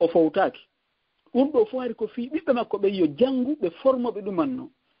o fowtaaki ɗum ɗo fof hari ko fii ɓiɓɓe makko ɓe yo janngu ɓe formoɓe ɗumanno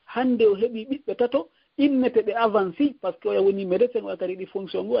hannde o heɓi ɓiɓɓe tato innete ɓe avanci par ce que oya woni médecin oya kadi ɗi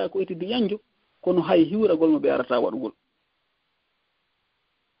fonction ngo oya ko étude yanjo kono hay hiwragol mo ɓe arata waɗugol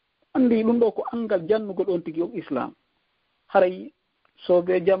anndi ɗum ɗo ko angal jannugol on tigi on islam haray so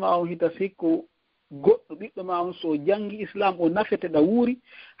ɓe jama on hita sikku goɗɗo ɓiɗɗo ma on so janngi islam o nafete ɗa wuuri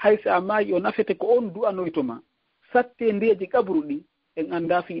hay so a maayi o nafete ko on du'anoyto ma sattendeji kabru ɗi en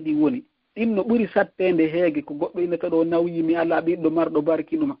annda fii ɗi woni ɗin no ɓuri sattende heege ko goɗɗo innata ɗo nawyi mi ala ɓiɗɗo marɗo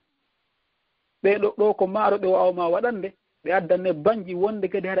barkinuma ɓeɗo ɗo ko maaro ɓe wawma waɗande ɓe adda nebbanji wonde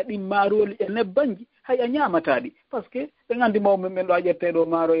kadi haɗa ɗin maaroli e nebbanji hay a ñamataɗi par ce que ɓe gandi mawɓe men ɗo a ƴetteɗo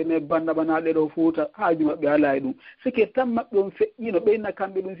maaro e nebban ɗaɓanaɗe ɗo fuuta haaju maɓɓe ala e ɗum sike tan maɓɓe on feƴƴino ɓeyna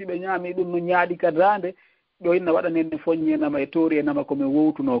kamɓe ɗum si ɓe ñaami ɗum no ñaaɗi ka dande ɗo inna waɗanenne foññenama e toori e nama komin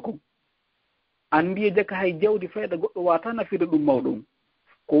wowtuno kon andi e jakka hay jawdi fayda goɗɗo wata nafirde ɗum mawɗum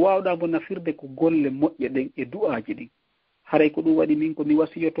ko wawɗa mo nafirde ko golle moƴƴe ɗen e du'aji ɗin haray ko ɗum waɗi min komi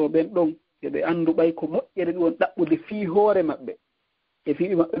wasiyoto ɓen ɗon yoɓe anndu ɓay ko moƴƴere ɗum on ɗaɓɓude fii hoore maɓɓe e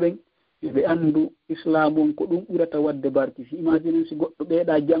fiiɓe maɓɓe ɓen yoɓe anndu islam on ko ɗum ɓurata waɗde barki si imagine si goɗɗo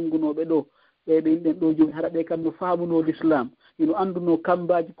ɓeeɗa janngunoɓe ɗo ɓeɓe yimɓen ɗo joni haɗa ɓe kam no faamuno l'islam ino annduno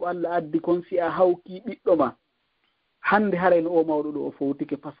kambaji ko Allah addi kon si a hawki ɓiɗɗo ma hande haren o mawɗo ɗo o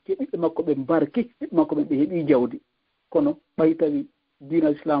fowtike par ce que ɓiɓɓe makko ɓe mbarki ɓiɓɓe makko ɓe heeɓi jawdi kono ɓay tawi diina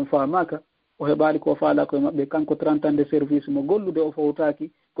islam faamaka o heɓaali ko faala koye maɓɓe kanko 30 ans de service mo gollude o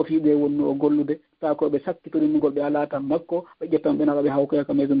fowtaaki ko fiiɓe wonno o gollude taa koye ɓe sakkitorinugol ɓe alaa tan makko ɓe ƴettan ɓe naɓa ɓe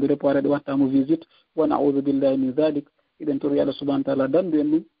hawkoyaka maison de répoiré ɗe wattamo visite wona audu billahi min dalik iɗen tori Allah subahana taala dandu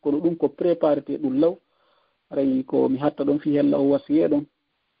en ɗum kono ɗum ko préparité ɗum law aray ko mi hatta ɗon fi hella o wasiye ɗon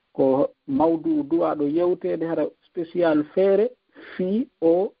ko mawdu duwaɗo yewtede hara spécial feere fii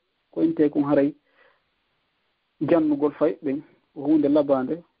o ko inte kon haray jannugol fay ɓen ko hunde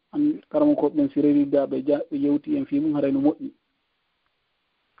labande an karamo ko ɓen si rewi ga ɓe yewti en fii mum haray no moƴƴi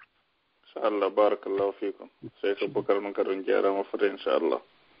inchallah barakallahu fikum Seikh Aboubacar noon kadi on jarama fota inchallah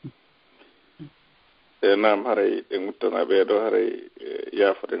e nam haray ɗe guttana ɓeeɗo haray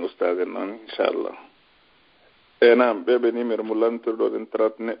yafoten oustaz en noon inchallah e nam ɓeɓe numéro mo lantirɗo ɗen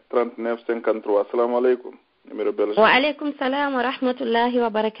 39 53 assalamu aleykum numéro bel wa aleykum salam wa rahmatullahi wa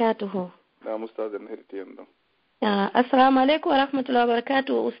barakatuhu nam oustaz en heɗiti en ɗon assalamu aleykum wa rahmatullahi wa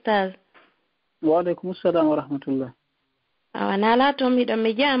barakatuhu oustaz wa aleykum salam wa rahmatullah awa nala toon miɗon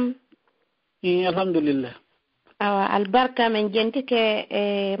mi jaam alhamdulillah awa albarka men jentike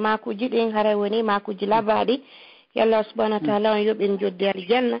e makuji ɗin haray woni makuji labaɗi yallah subahana wa taala on yoɓin joddi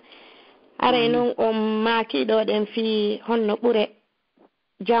aljanna haray noon on maakiɗoɗen fi honno ɓure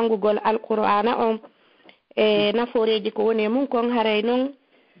janngugol alqur'ana on e naforeji ko woni e mum kon haray noon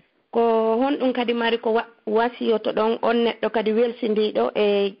ko honɗum kadi mari ko wasiyoto ɗon on neɗɗo kadi welsindiɗo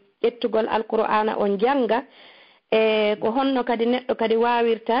e ƴettugol alqur'ana on jannga e ko honno kadi neɗɗo kadi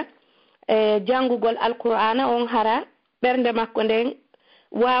wawirta e janngugol alqur'ana on hara ɓernde makko nden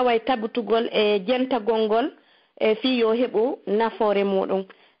waway tabutugol e jentagol ngol e fi yo heɓu nafoore muɗum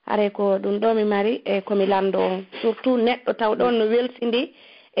haray ko ɗum ɗo mi mari e komi lamdo on surtout neɗɗo taw ɗon no welsindi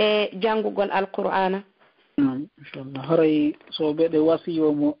e janngugol alqur'ana inchallah haray so ɓeɗe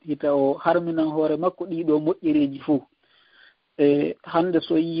wasiyomo hita o harminan hoore makko ɗiɗo moƴƴereji fuu e hande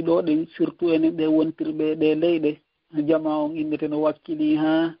so yiiɗo ɗen surtout enen ɗe wontirɓe ɗe leyɗe jama on inneteno wakkili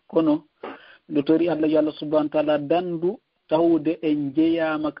ha kono nde tori Allah yo Allah subahana taala dandu tawde en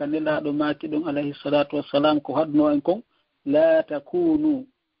jeyama ka nelaɗo maki ɗon alayhi salatu wassalam ko hadno en kon la takunu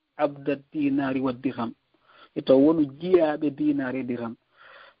abda dinari wa dirham e taw wonu jiyaɓe dinari e dirham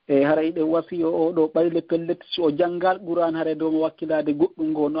e haray ɗe wasiyo oɗo ɓayle pellet so o janngal qur'an haray domo wakkilade goɗɗum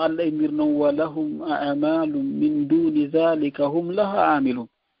ngo no Allah emir noon wa lahum a'malum min duni zalika hum laha amilun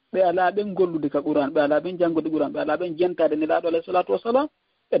ɓe ala ɓen gollude ka qur'an ɓe ala ɓen janngude qur'an ɓe ala ɓen jentade nelaɗo alayhi salatu wassalam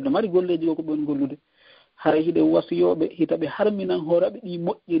ɓenno mari golleji ko ɓen gollude haray hiɗe wasiyoɓe hita ɓe harminan hooraɓe ɗi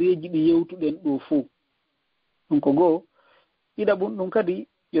moƴƴereji ɗi yewtuɗen ɗo fuu ɗum ko goo ɗiɗaɓum ɗum kadi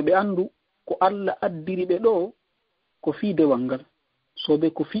yoɓe andu ko Allah addiri ɓe ɗo ko fii dewal ngal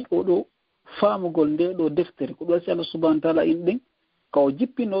soɓe ko fii oɗo faamugol nde ɗo deftere ko ɗo wasi Allah subahana taala inɗen ka o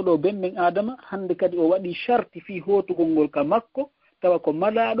jippinoɗo bemmen adama hande kadi o waɗi charti fii hootugol ngol ka makko tawa ko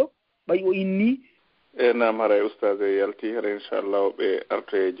malaɗo ɓay o inni e nam haray oustaz e yalti hara inchallah ɓe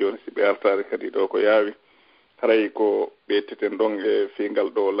arto e joni si ɓe artade kadi ɗo ko yaawi haray ko ɓetteten ɗon e fiingal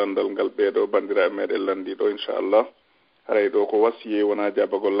ɗo landal ngal ɓeɗo bandiraɓe meɗen landi ɗo inchallah haray ɗo ko wasiye wona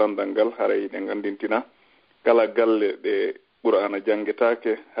jabagol landal ngal haray ɗen andintina kala galle ɗe qur'ana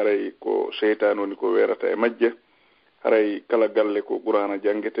janggetake haray ko cheytan woni ko werata e majje haray kala galle ko qur'ana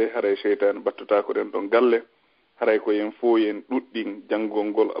janggete haray cheytan battutako ɗen ɗon galle haray ko yen fo yen ɗuɗɗin janngol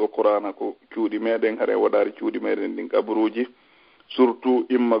ngol alqur'ana ko cuuɗi meɗen haray waɗari cuuɗi meɗen ɗin kabaruji surtout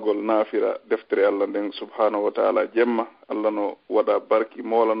immagol naafira deftere Allah nden subhanahu wa taala jemma Allah no waɗa barki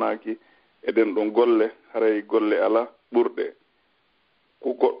molanaki eɗen ɗon golle haray golle ala ɓurɗe ko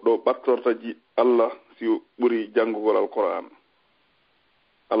goɗɗo ɓattortaji Allah si ɓuri janngugol alqur'an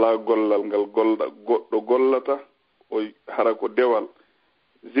ala gollal ngal goɗɗo gollata o hara ko dewal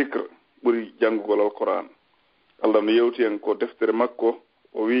zicre ɓuri janngugol alqur'an Allah no yewti en ko deftere makko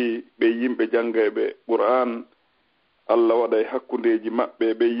o wi ɓe yimɓe jangayɓe qur'an Allah waɗa hakkundeji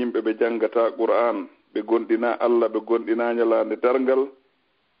maɓɓe ɓe yimɓe ɓe jangata qur'an ɓe gondina Allah ɓe gondina ñalande dargal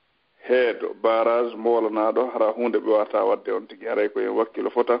heedo barrage molanaɗo hara hunde ɓe wata wadde on tigui haray ko en wakkilo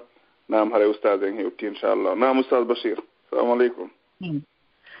fota nam haray oustaz en hewti inchallah nam oustaz Bachir assalamu aleykum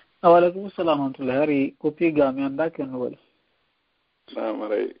waaleykum salam warahmatullahi hari ko pigami andaki on waɗi nam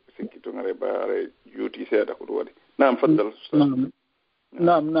haray sikkiton haray ba haray juuti seeɗa ko ɗum waɗi nam faddal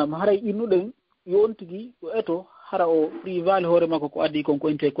nam haray innuɗen yo on tigui o eto hara o rivali hoore makko ko addi konko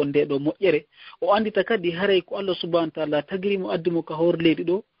inte kon nde ɗo moƴƴere o andita kadi haray ko Allah subahana taala tagirimo addimo ka hoore leydi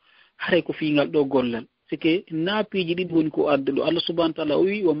ɗo haray ko fiingal ɗo gollal sike naapiji ɗiɗi woni ko adde ɗo Allah subahana taala o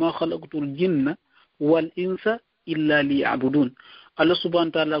wi wa ma khalaqtul jinna wal insa illa liya'budun Allah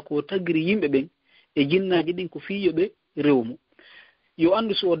subahana taala ko tagiri yimɓe ɓen e jinnaji ɗin ko fiyoɓe rewmu yo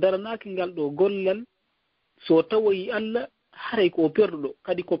andu so daranaki ngal ɗo gollal so tawoyi Allah haray ko perduɗo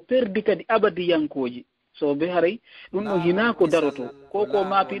kadi ko perdi kadi abadiyankoji so be haray ɗum ɗo hina ko daroto koko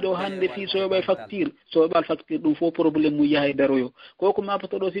mapiɗo hande fi so yoɓay facture so yoɓal facture ɗum fo probléme mum yaha e daroyo koko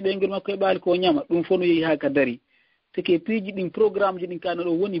mapatoɗo si ɓengel makko heɓali ko ñama ɗum fo no yeehi ha ka dari teke piiji ɗin programme ji ɗin kana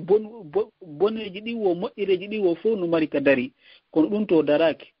ɗo woni boneji ɗi wo moƴƴireji ɗi wo fof no mari ka dari kono ɗum to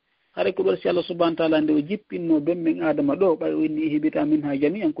daraki haray ko ɗo si Allah subahana taala nde o jippinno ben men adama ɗo ɓay o inni hibita min ha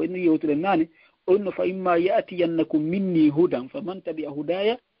jami'an ko inni yewtude nane o inno fa imma ya'tiyannakum minni hudan faman tabi'a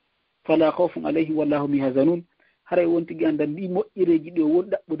hudaya fala khawfun alayhim wala hum yahzanun haray won tigi andan ɗi moƴƴireji ɗi o woni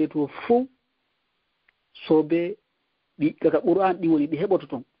ɗaɓɓude to fof soɓe ɗi kaka qur'an ɗi woni ɗi heɓoto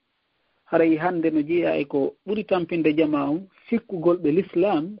toon haray hande no jeeya e ko ɓuri tampinde jama on sikkugol ɓe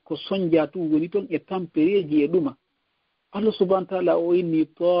l'islam ko soñdia tu woni toon e tampereji e ɗuma Allah subhanahu wa ta'ala o inni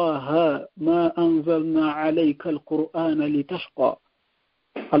taha ma anzalna alayka alqur'ana litashqa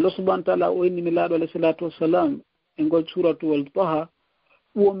Allah subhanahu wa ta'ala o inni mi laaɗo alayhi salatu wassalam e ngol suratuwal taha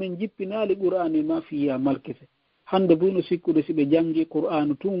women jippinaali qur'ani ma fiya malkese hande buno sikkude si ɓe jangi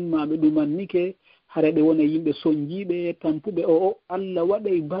qur'anu tun ma ɓe ɗumannike hare ɓe wona yimɓe soñjiɓe tampuɓe o Allah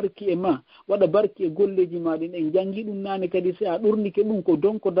waɗay barki e ma waɗa barki e golleji ma ɗin en jangi ɗum nane kadi si a ɗurnike ɗum ko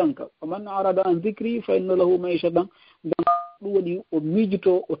donko danka faman arada an zicri fa inna lahu maishatan ɗum waɗi o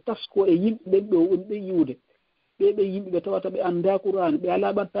miijito o tasko e yimɓe ɓen ɓe woni ɓe yiwde ɓe yimɓe ɓe tawata ɓe anda qur'an ɓe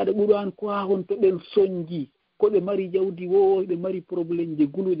ala ɓattade qur'an ko ha honto ɓen soñji ko ɓe mari jawdi wowoy ɓe mari probléme je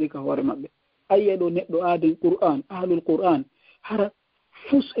gulude ka hoore maɓɓe ayye ɗo neɗɗo aaden qur'an ahlul qur'an hara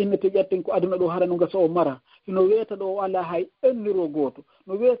fus ennete ƴatten ko aduna ɗo hara no gasa o mara no weeta ɗo o ala hay enniro gooto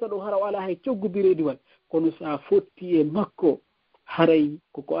no weeta ɗo hara o ala hay coggubirediwal kono sa fotti e makko haray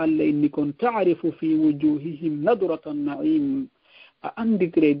koko Allah inni kon ta'rifu fi wujuhihim nadratan na'im a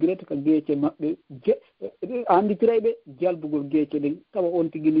anditiray direct ka geece maɓɓe a anditiray ɓe jalbugol geece ɗen tawa on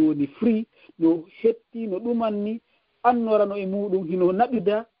tigi ni woni free no hetti no ɗumanni annorano e muɗum hino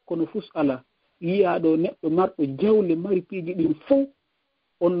naɓida kono fus ala yiya ɗo neɗɗo marɗo jawle mari piiji ɗin fof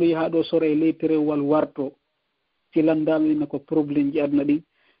on no yaha ɗo sora e ley terewwal warto si landama ina ko probléme ji aduna ɗin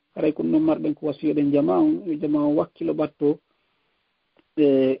haray ko ɗum noon marɗen ko wasiyoɗen jama on wakkilo ɓatto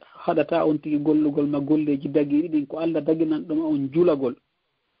ɓe haɗata on tigi gollugol ma golleji dagiɗi ɗin ko Allah daginan ɗoma on julagol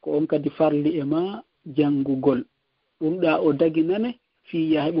ko on kadi farli e ma janngugol ɗum ɗa o daginane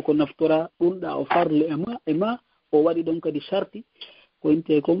fiya heɓu ko naftora ɗum ɗa o farli e ma o waɗi ɗon kadi sarti ko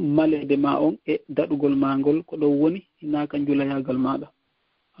inte kom malede ma on e daɗugol ma ngol ko ɗon woni hinaka julayagal maɗa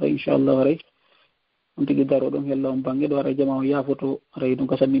hay inchallah haray on tigi daro ɗon hella on bange ɗo haray jama o yaafoto haray ɗum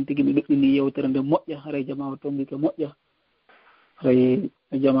kasa min tigi mi ɗuɗɗini yewtere nde moƴƴa haray jama o tongike moƴƴa haray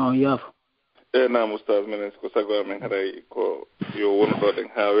jama o yaafo nam oustaz minen ko sago amen haray ko yo wonoɗoɗen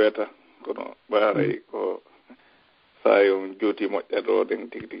ha weeta kono ɓa haray ko sa yon jooti moƴƴaɗo ɗen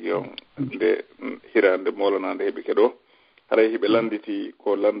tigi tigi on nde hirande molanade heeɓi ke ɗo haray hiɓe landiti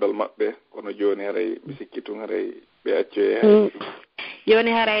ko landal maɓɓe kono joni haray mi sikki tun haray ɓe accoye hay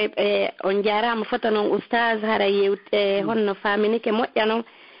joni haray on jarama fota noon oustaz haray yewte honno faminike moƴƴa noon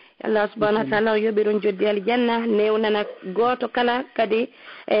Allah subhanahu wa ta'ala yoɓi ɗon joddi aljanna newnana goto kala kadi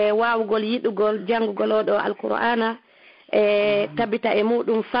wawugol yiɗugol janngugol oɗo alqur'ana tabita e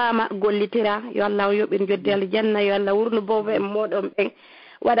muɗum faama gollitira yo Allah o yoɓin joddi aljanna yo Allah wurnu bobo en moɗon ɓen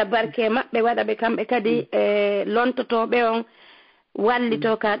waɗa barke maɓɓe waɗa ɓe kamɓe kadi lontotoɓe on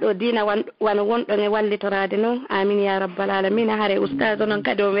wallito ka ɗo dina wana wonɗon e wallitorade noon amin ya rabbal alamina haare oustaz onon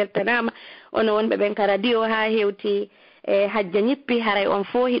kadi on weltanama ono wonɓe ɓen ka radio ha hewti hajja ñippi haray on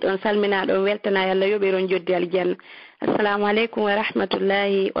fo hiɗon salminaɗo on weltana yallah yoɓiron joddi aljanna assalamu aleykum wa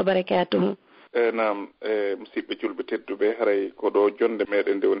rahmatullahi wa barakatuhu nam musidɓe julɓe tedduɓe haray ko ɗo jonde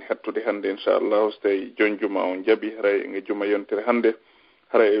meɗen nde woni hettude hannde inchallahu so tawi jon juma on jaaɓi haray e juma yontere hannde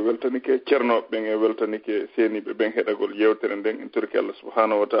haray e weltanike ceernoɓe ɓen e weltanike seeniɓe ɓen heɗagol yewtere nden en torki Allah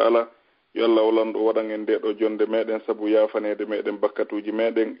subhanahu wa ta'ala yo Allah o lanɗo waɗan en nde ɗo jonde meɗen saabu yafanede meɗen bakkatuji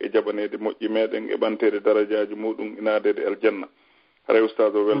meɗen e jaɓanede moƴƴi meɗen e ɓantede darajaji muɗum inadede aljanna haray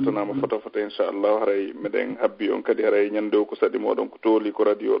oustaz o weltanama fota fota inchallahu haray meɗen habbi on kadi haray ñande o ko saɗi moɗon ko tooli ko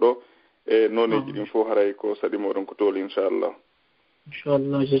radio ɗo e noneji ɗin fof haray ko saɗi moɗon ko tooli inchallah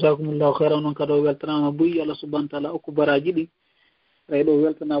jasakumullahu khairan on kadi o weltanama buyi Allah subhanahu wa ta'ala okku baraji ɗi haray ɗo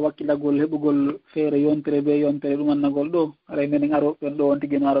weltana wakkilagol heɓugol feere yontere be yontere ɗumannagol ɗo haray menen aroɓen ɗo on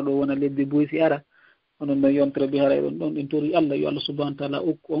tigi no ara ɗo wona lebbi boy si ara onon ɗon yontere be haray ɗon ɗon ɗin tori Allah yo Allah subhanahu wa ta'ala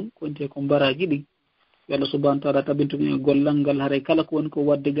okku on konte ko mbaraji ɗi yo Allah subhanahu wa ta'ala tabintumen e gollal ngal haray kala ko woni ko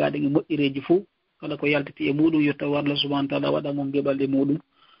wadde gaɗen e moƴƴireji fou kala ko yaltiti e muɗum yo taw Allah subhanahu wa ta'ala waɗa mon geɓal e muɗum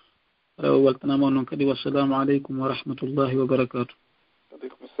haray o weltanama noon kadi wassalamu aleykum wa rahmatullahi wa barakatuh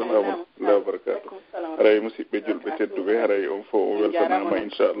aleykum salam wa barakatuh haray musidɓe julɓe tedduɓe haray on fof o weltanama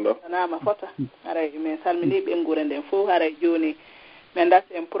inchallah nama fota haray min salmini ɓe ngure nden fof haray joni min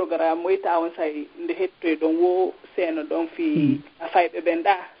darti en programme moyta on say nde hettoy ɗon wo seeno ɗon fi a fayɓe ɓen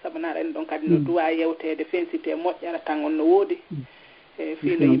ɗa saabu naɗen ɗon kadi no duwa yewtede fensité moƴƴara tan on no woodi e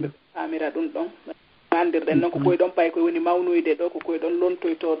fiino yimɓe famira ɗum ɗon andirɗen noon ko koye ɗon pay koye woni mawnoyde ɗo ko koye ɗon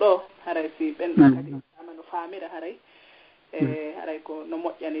lontoyto ɗo haray si ɓen ɗon kadi ama no famira haray e haray ko no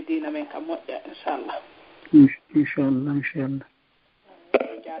moƴƴani dina men kam moƴƴa inchallah inchallah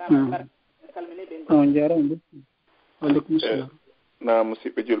jarama salmini ɓe on jarama waleykum salam na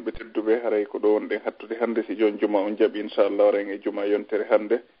musidɓe julɓe tedduɓe haray ko ɗo wonɗen hattude hannde si joni juma on jaaɓi inchallah oren e juma yontere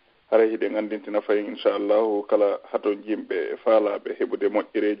hannde haray hiɗen anndintina fayin inchallahu kala haton yimɓe faalaɓe heɓude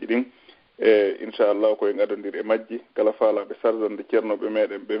moƴƴereji ɗin e inchallahu koye gadodiri e majji kala faalaɓe sarjande ceernoɓe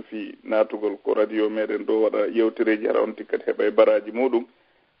meɗen ɓen fi natugol ko radio meɗen ɗo waɗa yewtereji hara on tikkati heɓa e baraji muɗum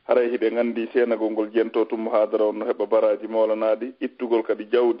haray hiɗen anndi senagol ngol jento tummo haadara on no heɓa baraji molanaɗi ittugol kadi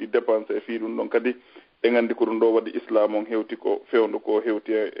jawɗi dépense e fi ɗum ɗon kadi ɗen anndi ko ɗum ɗo waɗi islam on hewti ko fewndu ko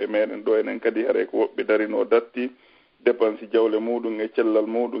hewti e meɗen ɗo enen kadi haray ko woɓɓe darino datti dépense jawle muɗum e cellal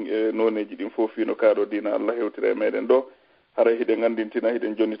muɗum e noneji ɗin fof fino kaɗo dina Allah hewtira e meɗen ɗo haray hiɗen anndintina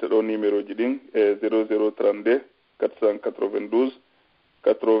hiɗen jonnita ɗo numéro ji ɗin e 0032 492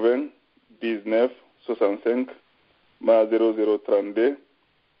 80 19 65 ma 0032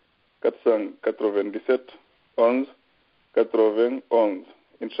 497 11 91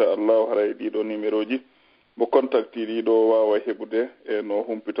 inchallahu haray ɗiɗo numéro ji mo contacti ɗiɗo wawa heɓude e no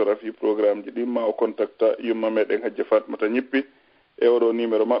humpitora fi programme ji ɗin ma o contacta yumma meɗen hajja fatmata ñippi e oɗo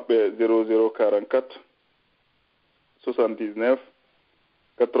numéro maɓɓe 0044 79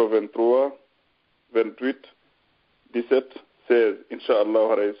 83 28 17 16 inchallahu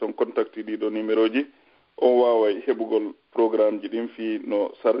haray son contacti ɗiɗo numéro ji on wawa heɓugol programme ji ɗin fi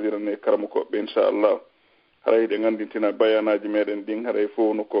no sardirane karamokoɓe inchallah haray ɗe gandintina bayanaji meɗen ɗin haray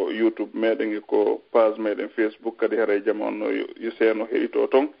fowno ko YouTube meɗen e ko page meɗen Facebook kadi haray jamano yo seeno heɗito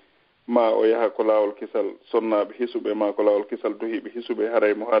toon ma o yaha ko laawol kisal sonnaɓe hisuɓe ma ko laawol kisal duhiɓe hisuɓe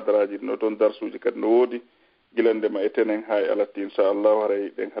haray mo hadaraji no toon darsuji kadi no woodi gilandema e tenen ha e alatti inchallahu haray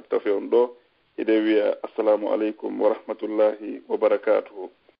ɗen hatta fewn ɗo hiɗe wiya assalamu aleykum wa rahmatullahi wa barakatuhu.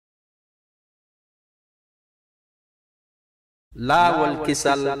 laawol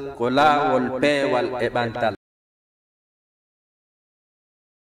kisal ko laawol peewal e ɓantal